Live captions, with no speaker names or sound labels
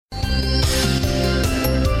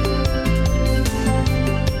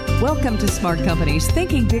Welcome to Smart Company's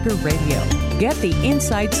Thinking Bigger Radio. Get the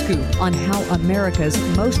inside scoop on how America's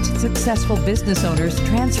most successful business owners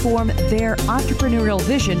transform their entrepreneurial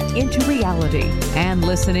vision into reality. And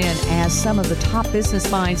listen in as some of the top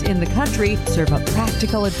business minds in the country serve up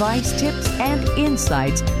practical advice, tips, and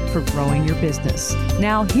insights for growing your business.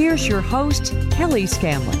 Now, here's your host, Kelly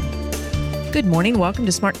Scanlon. Good morning. Welcome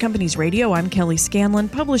to Smart Companies Radio. I'm Kelly Scanlon,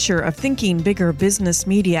 publisher of Thinking Bigger Business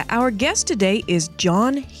Media. Our guest today is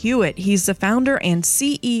John Hewitt. He's the founder and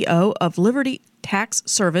CEO of Liberty Tax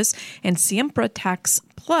Service and Siempre Tax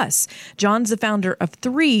Plus. John's the founder of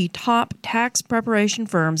 3 top tax preparation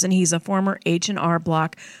firms, and he's a former H&R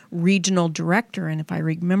Block regional director. And if I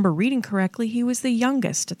remember reading correctly, he was the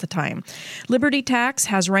youngest at the time. Liberty Tax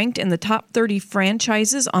has ranked in the top 30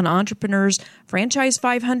 franchises on Entrepreneur's Franchise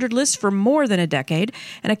 500 list for more than a decade.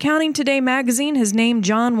 And Accounting Today magazine has named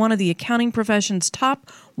John one of the accounting profession's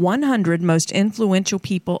top 100 most influential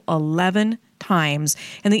people 11 times,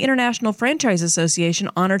 and the International Franchise Association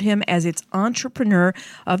honored him as its Entrepreneur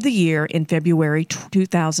of the Year in February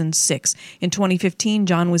 2006. In 2015,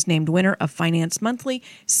 John was named winner of Finance Monthly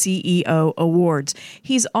CEO Awards.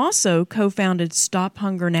 He's also co-founded Stop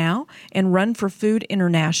Hunger Now and Run for Food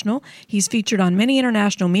International. He's featured on many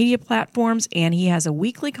international media platforms, and he has a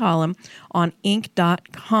weekly column on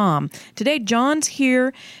Inc.com. Today, John's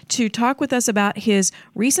here to talk with us about his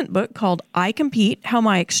recent book called I Compete, How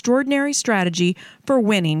My Extraordinary Strategy for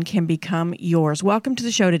Winning Can Become Yours. Welcome to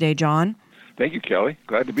the show today, John. Thank you, Kelly.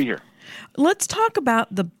 Glad to be here. Let's talk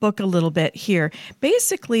about the book a little bit here.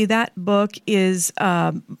 Basically, that book is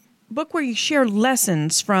a book where you share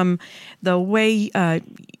lessons from the way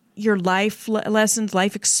your life lessons,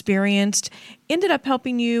 life experience, ended up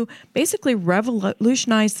helping you basically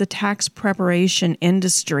revolutionize the tax preparation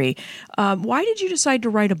industry. Why did you decide to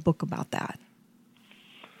write a book about that?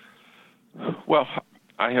 Well,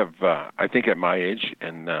 I have, I think at my age,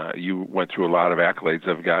 and you went through a lot of accolades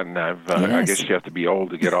I've gotten. Yes. I guess you have to be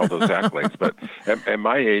old to get all those accolades. But at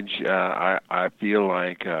my age, I feel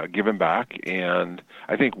like giving back, and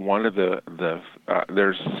I think one of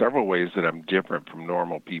there's several ways that I'm different from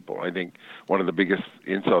normal people. I think one of the biggest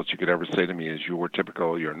insults you could ever say to me is you're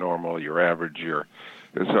typical, you're normal, you're average,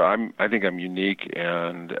 So I think I'm unique,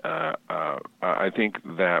 and I think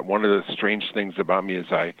that one of the strange things about me is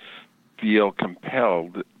I feel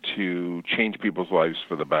compelled to change people's lives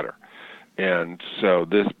for the better. And so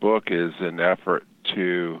this book is an effort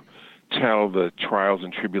to tell the trials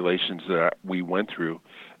and tribulations that we went through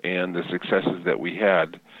and the successes that we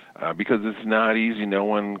had, because it's not easy. No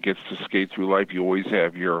one gets to skate through life. You always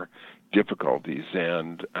have your difficulties,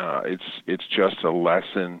 and it's just a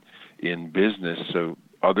lesson in business so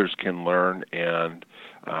others can learn and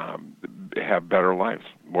have better lives,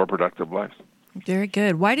 more productive lives. Very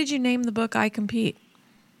good. Why did you name the book I Compete?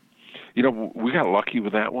 You know, we got lucky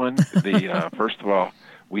with that one. First of all,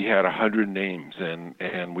 we had 100 names,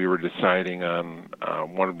 and we were deciding on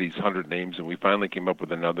one of these 100 names, and we finally came up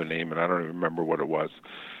with another name, and I don't even remember what it was.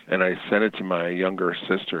 And I sent it to my younger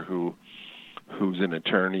sister, who's an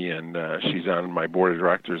attorney, and she's on my board of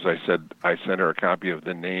directors. I sent her a copy of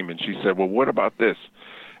the name, and she said, "Well, what about this?"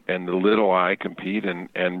 And the little I Compete,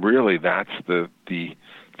 and really that's the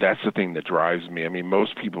thing that drives me. I mean,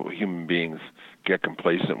 most people, human beings, get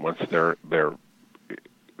complacent once they're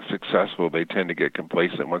successful. They tend to get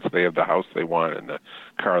complacent once they have the house they want and the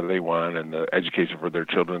car they want and the education for their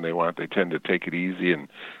children they want. They tend to take it easy and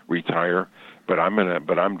retire. But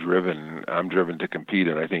I'm driven. I'm driven to compete,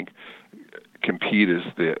 and I think compete is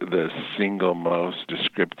the single most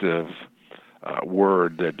descriptive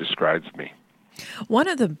word that describes me. One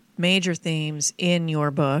of the major themes in your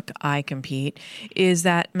book, I Compete, is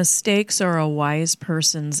that mistakes are a wise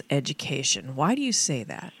person's education. Why do you say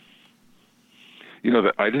that? You know,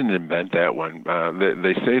 I didn't invent that one.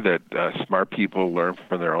 They say that smart people learn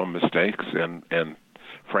from their own mistakes, and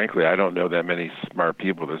frankly, I don't know that many smart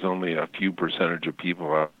people. There's only a few percentage of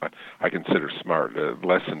people I consider smart,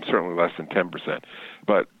 certainly less than 10%.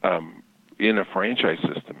 But in a franchise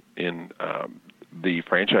system, the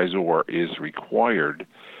franchisor is required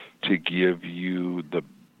to give you the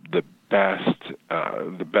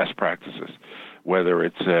best practices, whether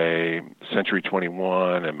it's a Century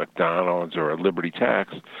 21, a McDonald's, or a Liberty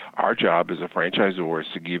Tax. Our job as a franchisor is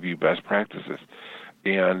to give you best practices.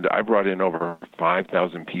 And I brought in over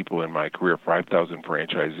 5,000 people in my career, 5,000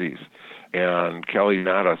 franchisees. And Kelly,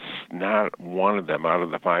 not one of them out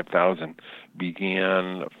of the 5,000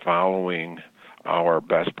 began following our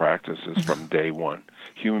best practices from day one.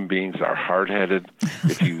 Human beings are hard-headed.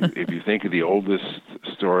 If you think of the oldest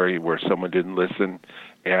story where someone didn't listen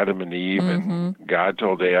Adam and Eve, and God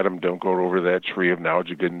told Adam, don't go over that tree of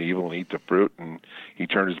knowledge of good and evil and eat the fruit, and he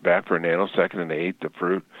turned his back for a nanosecond and they ate the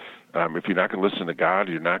fruit. If you're not going to listen to God,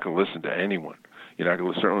 you're not going to listen to anyone. You're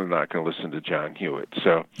certainly not going to listen to John Hewitt.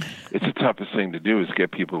 So it's the toughest thing to do is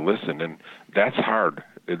get people to listen, and that's hard.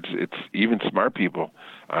 It's even smart people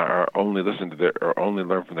are only only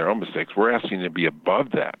learn from their own mistakes. We're asking you to be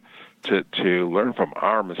above that, to learn from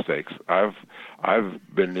our mistakes. I've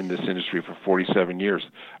been in this industry for 47 years.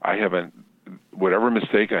 Whatever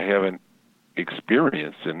mistake I haven't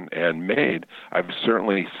experienced and made, I've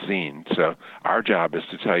certainly seen. So our job is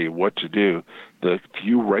to tell you what to do, the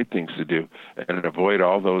few right things to do, and avoid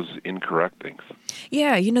all those incorrect things.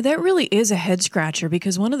 Yeah, that really is a head scratcher,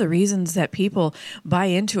 because one of the reasons that people buy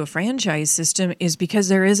into a franchise system is because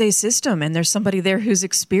there is a system and there's somebody there who's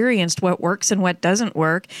experienced what works and what doesn't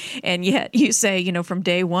work. And yet you say, from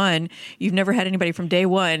day one, you've never had anybody from day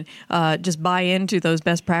one just buy into those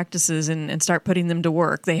best practices and start putting them to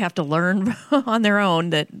work. They have to learn on their own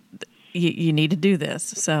that you need to do this.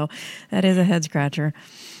 So that is a head scratcher.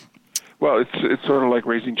 Well, it's sort of like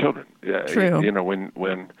raising children. True.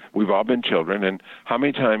 When we've all been children, and how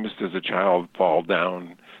many times does a child fall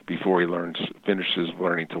down before he finishes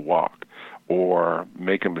learning to walk, or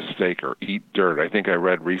make a mistake, or eat dirt? I think I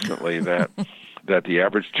read recently that the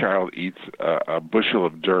average child eats a bushel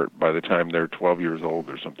of dirt by the time they're 12 years old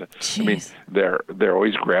or something. Jeez. I mean, they're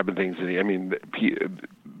always grabbing things.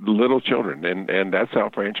 Little children, and that's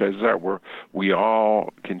how franchises are. We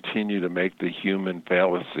all continue to make the human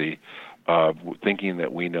fallacy of thinking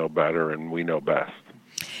that we know better and we know best.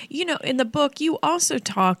 In the book, you also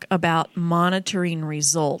talk about monitoring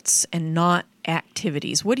results and not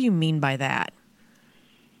activities. What do you mean by that?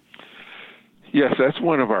 Yes, that's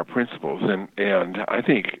one of our principles, and I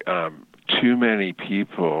think too many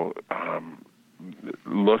people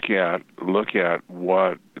look at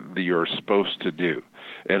what you're supposed to do.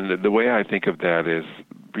 And the way I think of that is,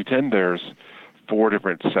 pretend there's 4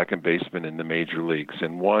 different second basemen in the major leagues,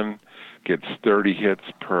 and one gets 30 hits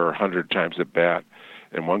per 100 times at bat,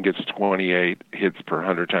 and one gets 28 hits per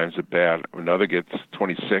 100 times at bat, another gets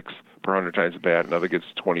 26 per 100 times at bat, another gets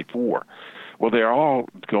 24. Well, they're all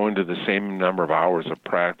going to the same number of hours of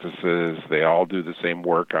practices, they all do the same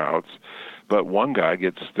workouts, but one guy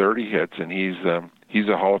gets 30 hits, and he's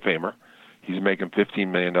a Hall of Famer. He's making $15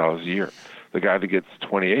 million a year. The guy that gets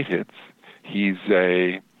 28 hits,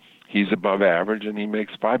 he's above average, and he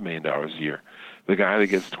makes $5 million a year. The guy that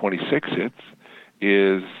gets 26 hits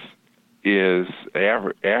is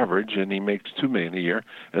average, and he makes $2 million a year.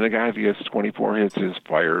 And the guy that gets 24 hits is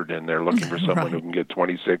fired, and they're looking for someone who can get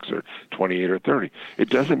 26 or 28 or 30. It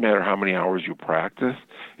doesn't matter how many hours you practice.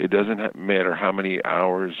 It doesn't matter how many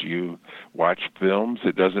hours you watch films.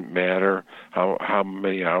 It doesn't matter how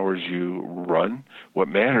many hours you run. What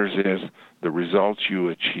matters is the results you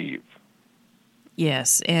achieve.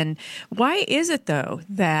 Yes. And why is it, though,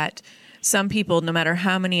 that some people, no matter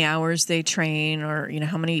how many hours they train or,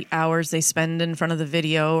 how many hours they spend in front of the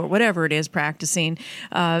video or whatever it is practicing,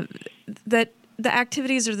 that the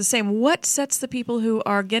activities are the same? What sets the people who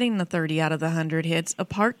are getting the 30 out of the 100 hits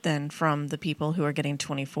apart then from the people who are getting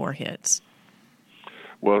 24 hits?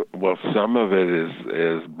 Well, some of it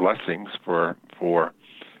is blessings for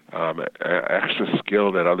extra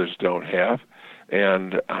skill that others don't have.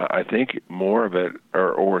 And I think more of it,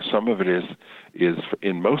 or some of it is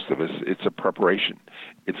in most of us, it's a preparation.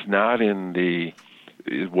 It's not in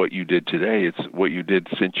what you did today. It's what you did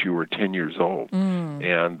since you were 10 years old,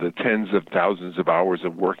 and the tens of thousands of hours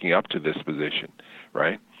of working up to this position,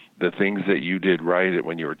 right? The things that you did right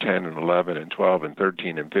when you were 10 and 11 and 12 and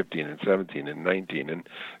 13 and 15 and 17 and 19, and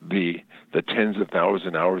the tens of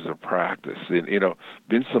thousand hours of practice. And,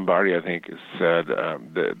 Vince Lombardi, I think, has said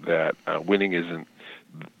that winning isn't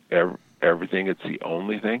everything, it's the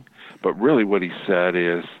only thing. But really what he said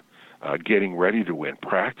is getting ready to win.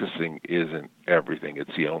 Practicing isn't everything,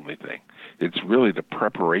 it's the only thing. It's really the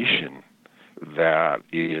preparation that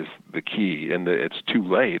is the key, and it's too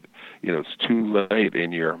late. It's too late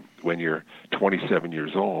when you're 27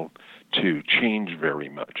 years old to change very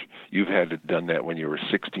much. You've had to done that when you were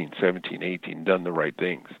 16, 17, 18, done the right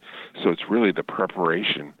things. So it's really the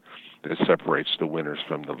preparation that separates the winners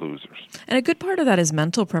from the losers. And a good part of that is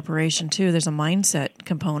mental preparation, too. There's a mindset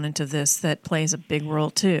component of this that plays a big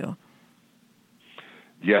role, too.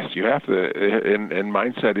 Yes, you have to, and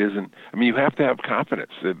mindset isn't. You have to have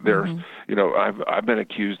confidence. There's, I've been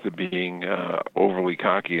accused of being overly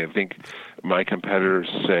cocky. I think my competitors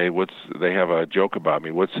say, they have a joke about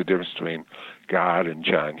me. What's the difference between God and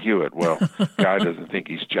John Hewitt? Well, God doesn't think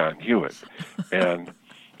he's John Hewitt, and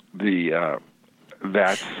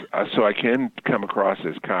that's so I can come across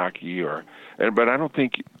as cocky, but I don't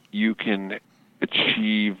think you can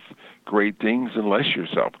achieve great things unless you're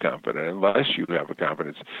self-confident, unless you have a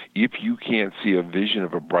confidence. If you can't see a vision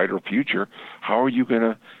of a brighter future, how are you going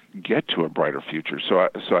to get to a brighter future? So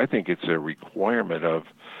I think it's a requirement of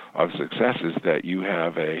success is that you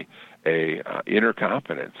have a inner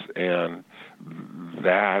confidence, and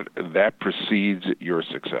that precedes your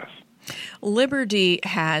success. Liberty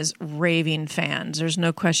has raving fans. There's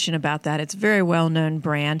no question about that. It's a very well-known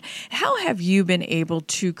brand. How have you been able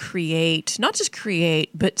to not just create,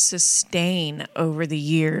 but sustain over the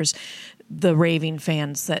years the raving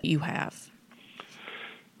fans that you have?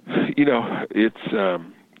 It's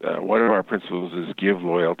one of our principles is give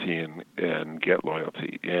loyalty and get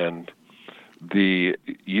loyalty. And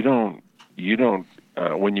you don't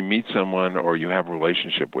when you meet someone or you have a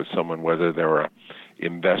relationship with someone, whether they're a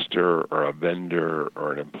investor or a vendor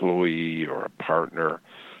or an employee or a partner,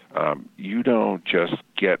 you don't just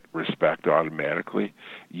get respect automatically.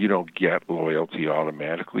 You don't get loyalty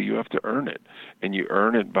automatically. You have to earn it, and you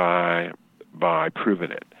earn it by proving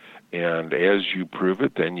it. And as you prove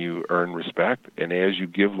it, then you earn respect. And as you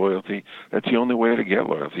give loyalty, that's the only way to get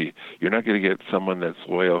loyalty. You're not going to get someone that's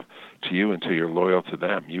loyal to you until you're loyal to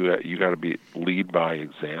them. You got to lead by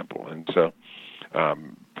example. And so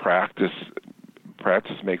practice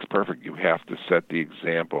makes perfect. You have to set the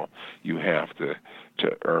example. You have to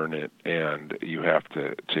earn it, and you have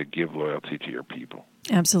to give loyalty to your people.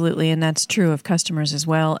 Absolutely, and that's true of customers as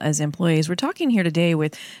well as employees. We're talking here today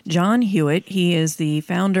with John Hewitt. He is the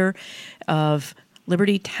founder of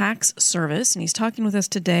Liberty Tax Service, and he's talking with us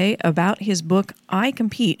today about his book, I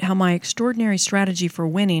Compete, How My Extraordinary Strategy for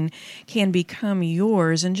Winning Can Become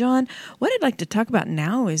Yours. And John, what I'd like to talk about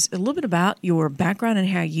now is a little bit about your background and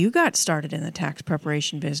how you got started in the tax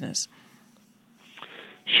preparation business.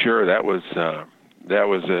 Sure, that was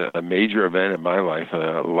a major event in my life,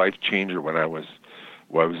 a life changer when I was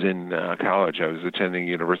in college. I was attending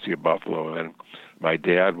University of Buffalo, and my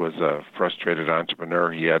dad was a frustrated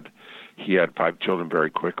entrepreneur. He had 5 children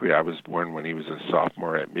very quickly. I was born when he was a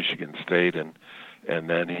sophomore at Michigan State, and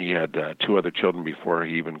then he had 2 other children before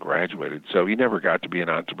he even graduated. So he never got to be an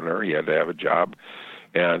entrepreneur. He had to have a job,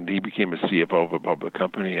 and he became a CFO of a public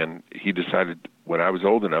company. And he decided when I was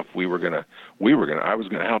old enough, I was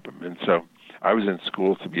gonna help him. And so I was in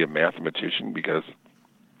school to be a mathematician because,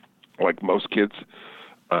 like most kids,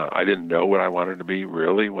 I didn't know what I wanted to be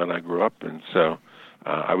really when I grew up, and so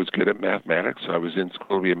I was good at mathematics. So I was in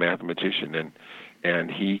school to be a mathematician,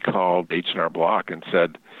 and he called H&R Block and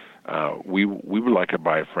said we would like to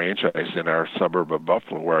buy a franchise in our suburb of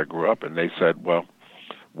Buffalo where I grew up, and they said, well,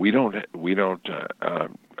 we don't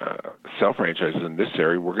sell franchises in this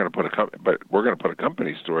area. We're going to put a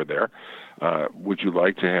company store there. Would you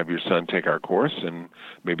like to have your son take our course, and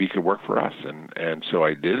maybe he could work for us? And so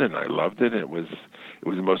I did, and I loved it. It was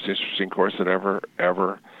the most interesting course I'd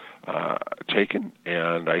ever taken,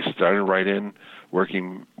 and I started right in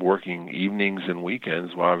working evenings and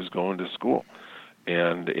weekends while I was going to school.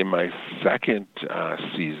 And in my second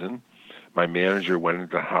season, my manager went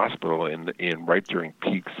into the hospital in right during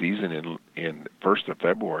peak season in 1st of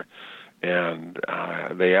February, and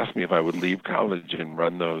they asked me if I would leave college and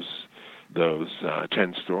run those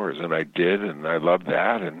 10 stores, and I did, and I loved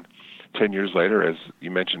that. And 10 years later, as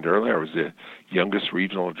you mentioned earlier, I was the youngest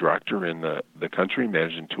regional director in the country,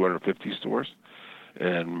 managing 250 stores.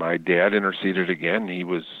 And my dad interceded again. He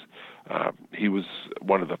was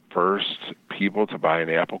one of the first people to buy an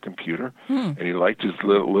Apple computer, and he liked his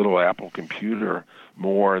little Apple computer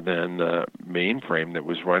more than the mainframe that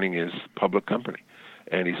was running his public company.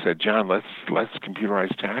 And he said, John, let's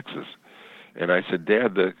computerize taxes. And I said,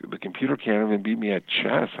 Dad, the computer can't even beat me at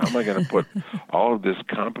chess. How am I going to put all of this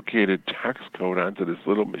complicated tax code onto this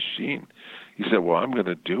little machine? He said, well, I'm going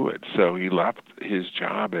to do it. So he left his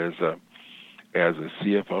job as a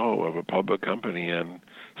CFO of a public company and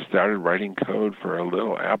started writing code for a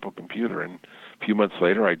little Apple computer. And a few months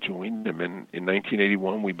later, I joined him. And in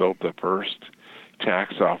 1981, we built the first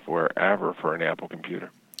tax software ever for an Apple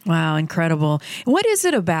computer. Wow, incredible. What is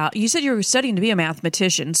it about? You said you were studying to be a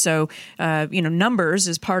mathematician, so numbers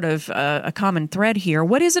is part of a common thread here.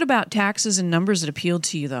 What is it about taxes and numbers that appealed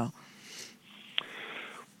to you, though?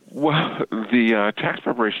 Well, the tax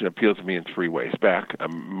preparation appealed to me in 3 ways.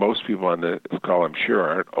 Most people on this call, I'm sure,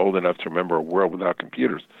 aren't old enough to remember a world without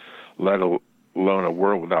computers, let alone a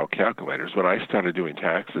world without calculators. When I started doing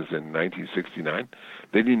taxes in 1969,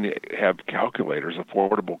 they didn't have calculators,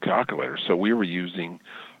 affordable calculators, so we were using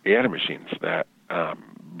data machines that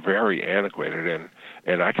very antiquated,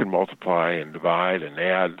 and I can multiply and divide and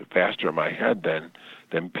add faster in my head than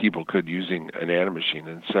than people could using a nanomachine.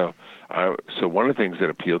 And so one of the things that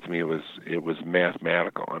appealed to me was it was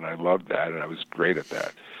mathematical, and I loved that, and I was great at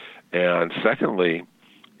that. And secondly,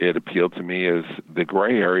 it appealed to me is the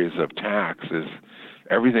gray areas of tax is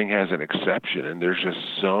everything has an exception, and there's just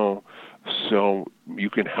so you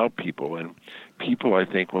can help people. And people, I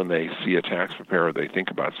think, when they see a tax preparer, they think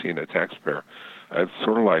about seeing a tax preparer. It's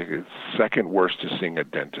sort of like it's second worst to seeing a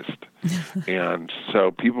dentist. And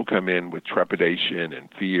so people come in with trepidation and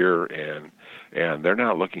fear, and they're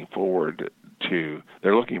not looking forward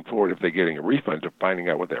they're looking forward, if they're getting a refund, to finding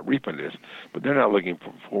out what that refund is, but they're not looking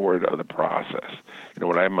forward to the process.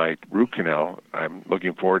 When I have my root canal, I'm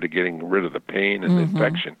looking forward to getting rid of the pain and the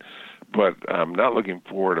infection, but I'm not looking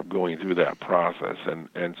forward to going through that process.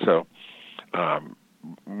 And so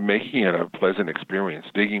making it a pleasant experience,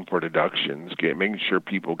 digging for deductions, making sure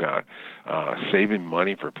people got saving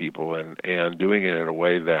money for people, and doing it in a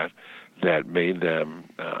way that made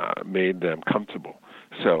them comfortable.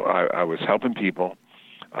 So I was helping people.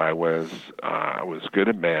 I was good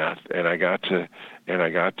at math, and I got to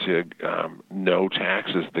know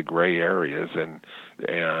taxes, the gray areas, and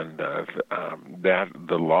that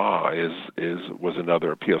the law was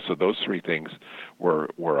another appeal. So those three things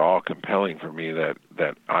were all compelling for me.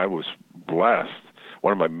 That I was blessed.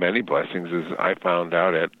 One of my many blessings is I found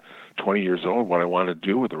out at 20 years old what I wanted to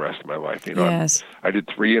do with the rest of my life. Yes. I did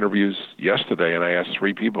 3 interviews yesterday, and I asked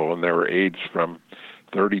 3 people, and they were aged from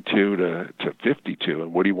 32 to 52,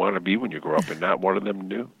 and what do you want to be when you grow up? And not one of them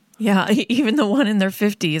knew. Yeah, even the one in their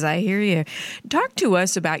 50s, I hear you. Talk to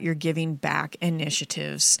us about your giving back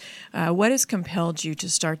initiatives. What has compelled you to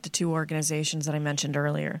start the 2 organizations that I mentioned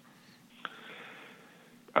earlier?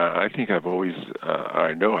 I think I've always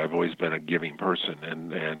been a giving person,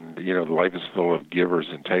 and life is full of givers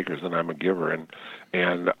and takers, and I'm a giver,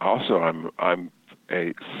 and also I'm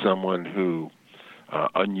someone who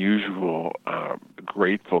unusual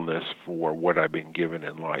gratefulness for what I've been given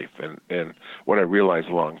in life, and what I realized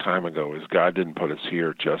a long time ago is God didn't put us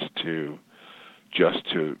here just to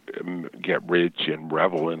get rich and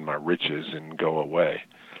revel in my riches and go away.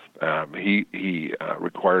 He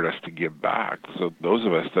required us to give back. So those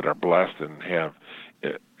of us that are blessed and have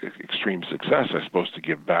extreme success are supposed to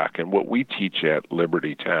give back. And what we teach at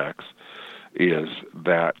Liberty Tax is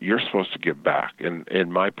that you're supposed to give back.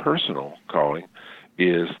 And my personal calling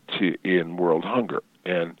is to end world hunger.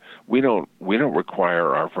 And we don't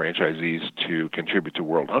require our franchisees to contribute to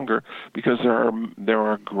world hunger, because there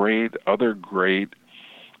are other great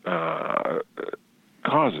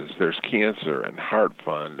causes. There's cancer and heart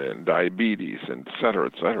fund and diabetes and et cetera,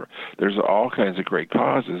 et cetera. There's all kinds of great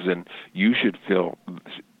causes, and you should feel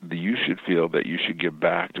that you should give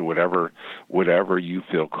back to whatever you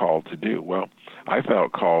feel called to do. Well, I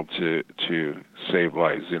felt called to save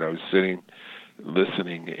lives. I was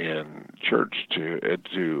listening in church to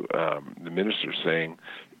the minister saying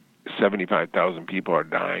 75,000 people are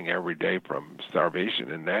dying every day from starvation,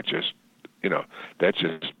 and that just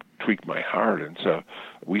tweaked my heart. And so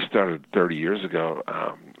we started 30 years ago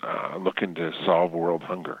looking to solve world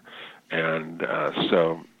hunger. And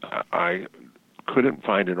so I couldn't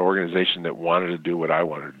find an organization that wanted to do what I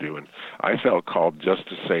wanted to do, and I felt called just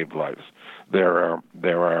to save lives. There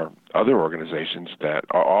are other organizations that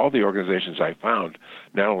all the organizations I found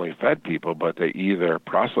not only fed people, but they either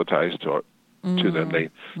proselytized to them, they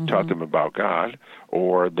taught them about God,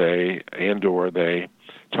 or they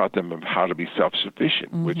taught them how to be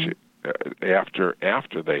self-sufficient, which after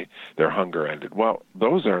their hunger ended. Well,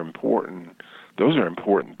 those are important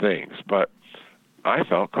things, but I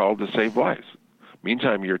felt called to save lives.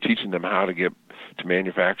 Meantime, you're teaching them how to get to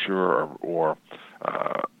manufacture or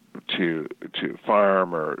to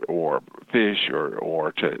farm or fish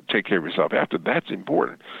or to take care of yourself after. That's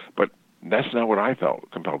important, but that's not what I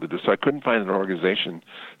felt compelled to do. So I couldn't find an organization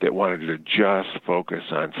that wanted to just focus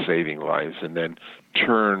on saving lives and then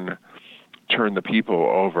turn the people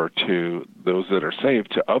over to those that are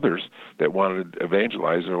saved to others that wanted to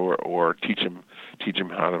evangelize or teach them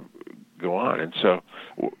how to go on. And so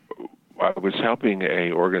I was helping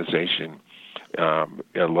a organization, a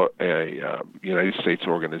United States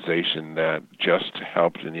organization that just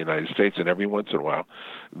helped in the United States, and every once in a while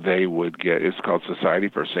they would get, it's called Society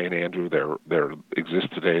for St. Andrew. They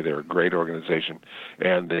exist today. They're a great organization,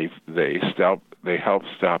 and they help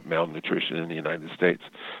stop malnutrition in the United States.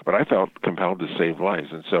 But I felt compelled to save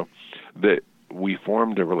lives, and so we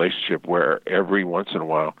formed a relationship where every once in a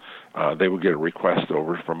while they would get a request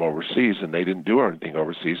over from overseas, and they didn't do anything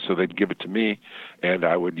overseas, so they'd give it to me, and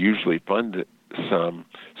I would usually fund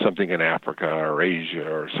something in Africa or Asia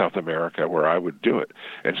or South America where I would do it.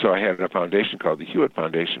 And so I had a foundation called the Hewitt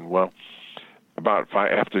Foundation. Well,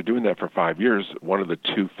 after doing that for 5 years, one of the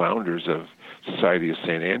two founders of Society of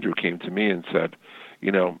St. Andrew came to me and said,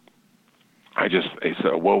 he said,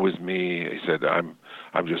 woe is me. He said, I'm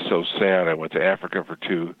just so sad. I went to Africa for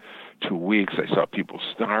two weeks. I saw people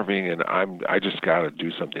starving, and I just got to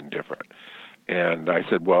do something different. And I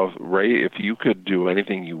said, well, Ray, if you could do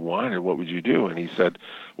anything you wanted, what would you do? And he said,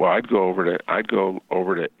 well, I'd go over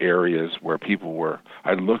to areas where people were.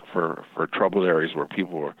 I'd look for troubled areas where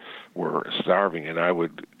people were starving, and I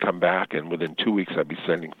would come back, and within 2 weeks I'd be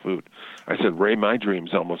sending food. I said, Ray, my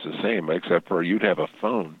dream's almost the same, except for you'd have a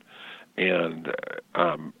phone, and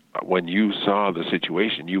when you saw the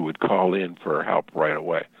situation, you would call in for help right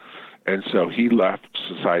away. And so he left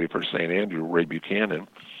Society for St. Andrew, Ray Buchanan,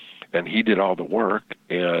 and he did all the work,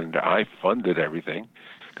 and I funded everything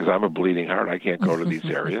because I'm a bleeding heart. I can't go to these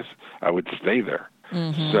areas. I would stay there.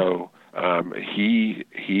 Mm-hmm. So he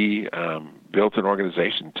built an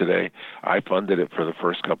organization. Today, I funded it for the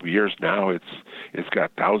first couple of years. Now it's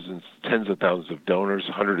got tens of thousands of donors,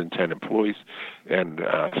 110 employees, and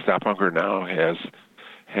Stop Hunger Now has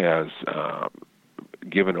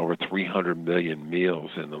given over 300 million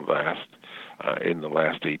meals in the last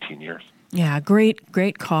 18 years. Yeah,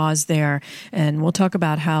 great cause there. And we'll talk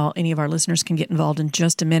about how any of our listeners can get involved in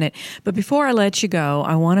just a minute. But before I let you go,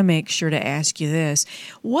 I want to make sure to ask you this.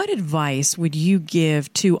 What advice would you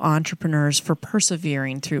give to entrepreneurs for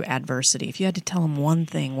persevering through adversity? If you had to tell them one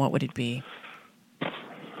thing, what would it be?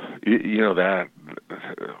 That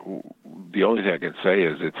the only thing I can say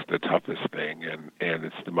is it's the toughest thing, and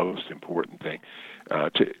it's the most important thing.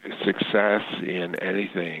 To success in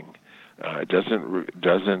anything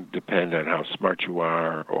doesn't depend on how smart you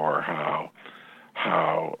are or how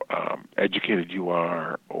educated you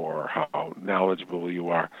are or how knowledgeable you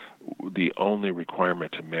are. The only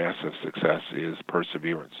requirement to massive success is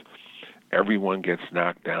perseverance. Everyone gets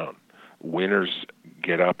knocked down. Winners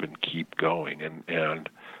get up and keep going, and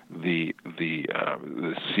the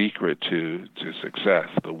secret to success,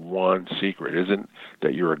 the one secret, isn't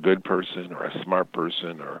that you're a good person or a smart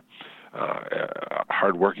person or a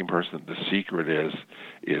hardworking person. The secret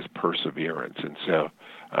is perseverance, and so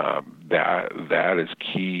that is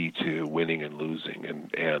key to winning and losing.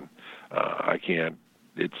 And I can't.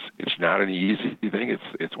 It's not an easy thing.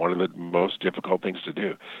 It's one of the most difficult things to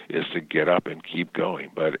do is to get up and keep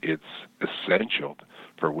going. But it's essential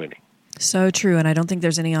for winning. So true, and I don't think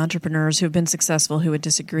there's any entrepreneurs who have been successful who would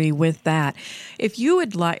disagree with that. If you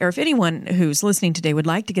would like, or if anyone who's listening today would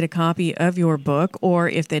like to get a copy of your book, or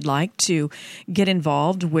if they'd like to get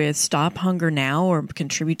involved with Stop Hunger Now or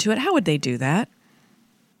contribute to it, how would they do that?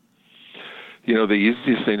 The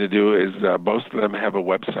easiest thing to do is most of them have a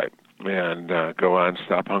website, and go on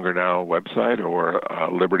Stop Hunger Now website or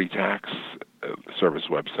Liberty Tax Service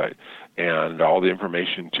website, and all the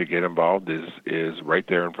information to get involved is right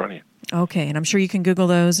there in front of you. Okay, and I'm sure you can Google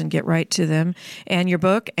those and get right to them. And your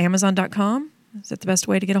book, Amazon.com, is that the best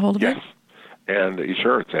way to get a hold of it? Yes, and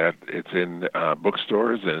sure, it's in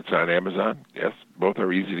bookstores and it's on Amazon. Yes, both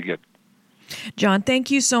are easy to get. John,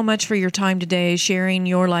 thank you so much for your time today, sharing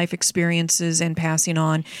your life experiences and passing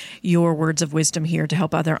on your words of wisdom here to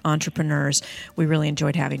help other entrepreneurs. We really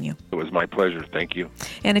enjoyed having you. It was my pleasure. Thank you.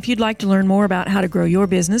 And if you'd like to learn more about how to grow your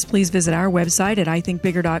business, please visit our website at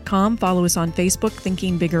ithinkbigger.com. Follow us on Facebook,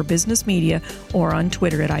 Thinking Bigger Business Media, or on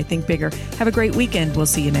Twitter at ithinkbigger. Have a great weekend. We'll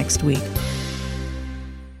see you next week.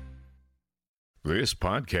 This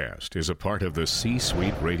podcast is a part of the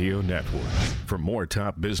C-Suite Radio Network. For more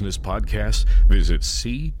top business podcasts, visit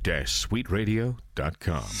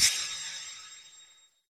c-suiteradio.com.